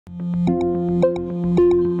I'm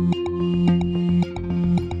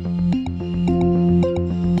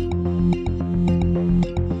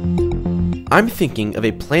thinking of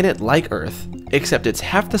a planet like Earth, except it's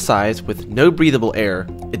half the size with no breathable air,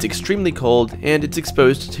 it's extremely cold, and it's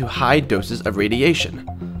exposed to high doses of radiation.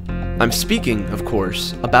 I'm speaking, of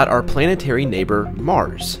course, about our planetary neighbor,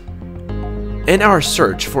 Mars. In our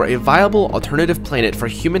search for a viable alternative planet for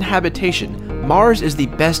human habitation, Mars is the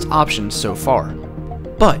best option so far.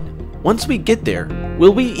 But once we get there,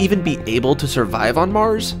 will we even be able to survive on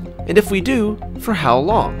Mars? And if we do, for how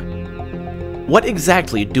long? What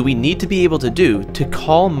exactly do we need to be able to do to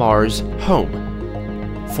call Mars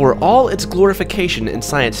home? For all its glorification in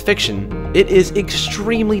science fiction, it is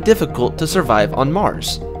extremely difficult to survive on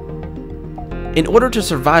Mars. In order to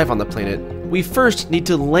survive on the planet, we first need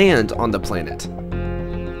to land on the planet.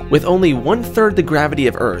 With only 1/3 the gravity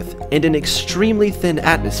of Earth and an extremely thin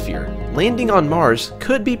atmosphere, landing on Mars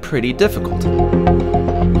could be pretty difficult.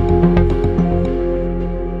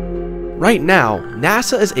 Right now,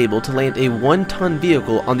 NASA is able to land a 1-ton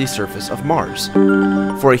vehicle on the surface of Mars.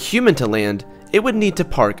 For a human to land, it would need to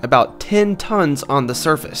park about 10 tons on the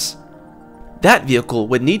surface. That vehicle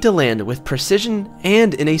would need to land with precision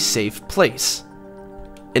and in a safe place.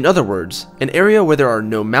 In other words, an area where there are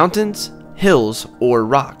no mountains, hills, or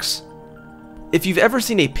rocks. If you've ever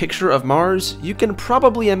seen a picture of Mars, you can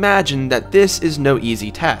probably imagine that this is no easy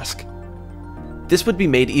task. This would be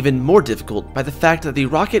made even more difficult by the fact that the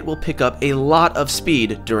rocket will pick up a lot of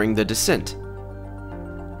speed during the descent.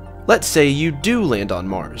 Let's say you do land on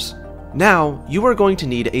Mars. Now, you are going to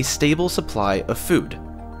need a stable supply of food.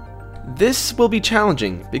 This will be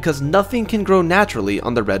challenging because nothing can grow naturally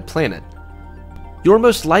on the red planet. Your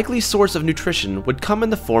most likely source of nutrition would come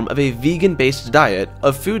in the form of a vegan-based diet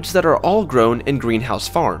of foods that are all grown in greenhouse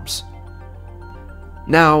farms.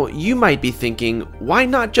 Now, you might be thinking, why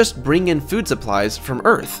not just bring in food supplies from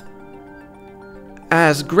Earth?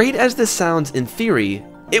 As great as this sounds in theory,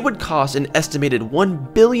 it would cost an estimated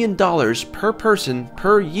 $1 billion per person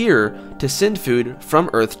per year to send food from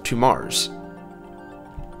Earth to Mars.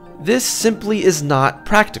 This simply is not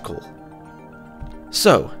practical.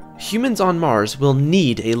 So, humans on Mars will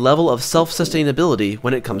need a level of self-sustainability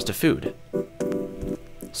when it comes to food.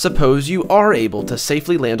 Suppose you are able to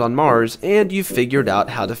safely land on Mars and you've figured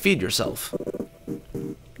out how to feed yourself.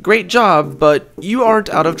 Great job, but you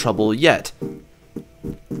aren't out of trouble yet.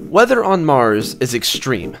 Weather on Mars is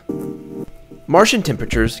extreme. Martian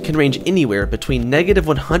temperatures can range anywhere between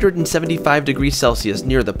 -175 degrees Celsius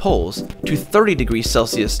near the poles to 30 degrees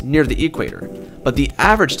Celsius near the equator, but the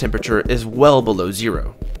average temperature is well below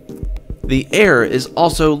zero. The air is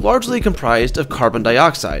also largely comprised of carbon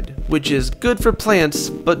dioxide, which is good for plants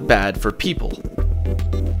but bad for people.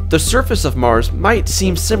 The surface of Mars might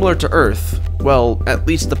seem similar to Earth, well, at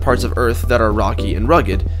least the parts of Earth that are rocky and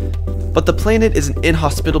rugged, but the planet is an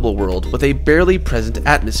inhospitable world with a barely present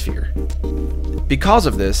atmosphere. Because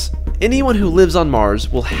of this, anyone who lives on Mars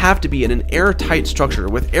will have to be in an airtight structure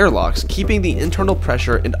with airlocks keeping the internal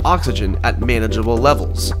pressure and oxygen at manageable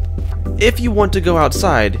levels. If you want to go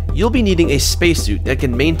outside, you'll be needing a spacesuit that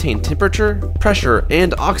can maintain temperature, pressure,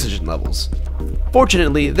 and oxygen levels.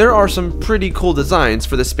 Fortunately, there are some pretty cool designs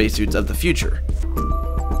for the spacesuits of the future.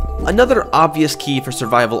 Another obvious key for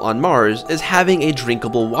survival on Mars is having a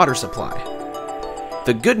drinkable water supply.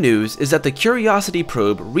 The good news is that the Curiosity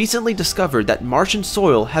probe recently discovered that Martian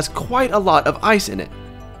soil has quite a lot of ice in it.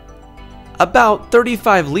 About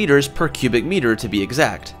 35 liters per cubic meter to be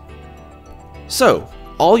exact. So,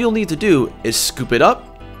 all you'll need to do is scoop it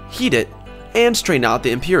up, heat it, and strain out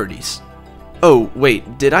the impurities. Oh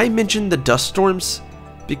wait, did I mention the dust storms?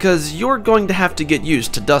 Because you're going to have to get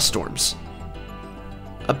used to dust storms.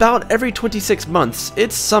 About every 26 months,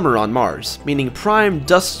 it's summer on Mars, meaning prime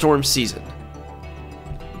dust storm season.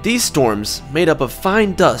 These storms, made up of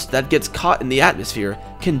fine dust that gets caught in the atmosphere,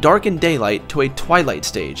 can darken daylight to a twilight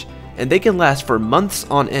stage, and they can last for months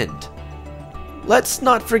on end. Let's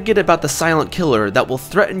not forget about the silent killer that will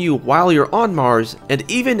threaten you while you're on Mars and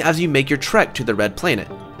even as you make your trek to the red planet.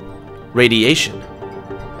 Radiation.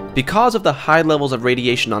 Because of the high levels of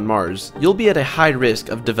radiation on Mars, you'll be at a high risk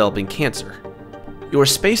of developing cancer. Your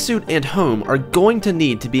spacesuit and home are going to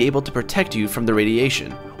need to be able to protect you from the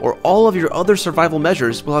radiation, or all of your other survival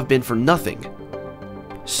measures will have been for nothing.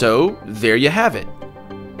 So, there you have it.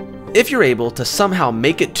 If you're able to somehow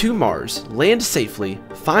make it to Mars, land safely,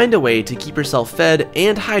 find a way to keep yourself fed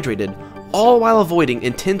and hydrated, all while avoiding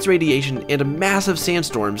intense radiation and massive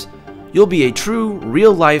sandstorms, you'll be a true,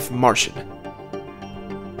 real-life Martian.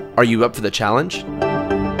 Are you up for the challenge?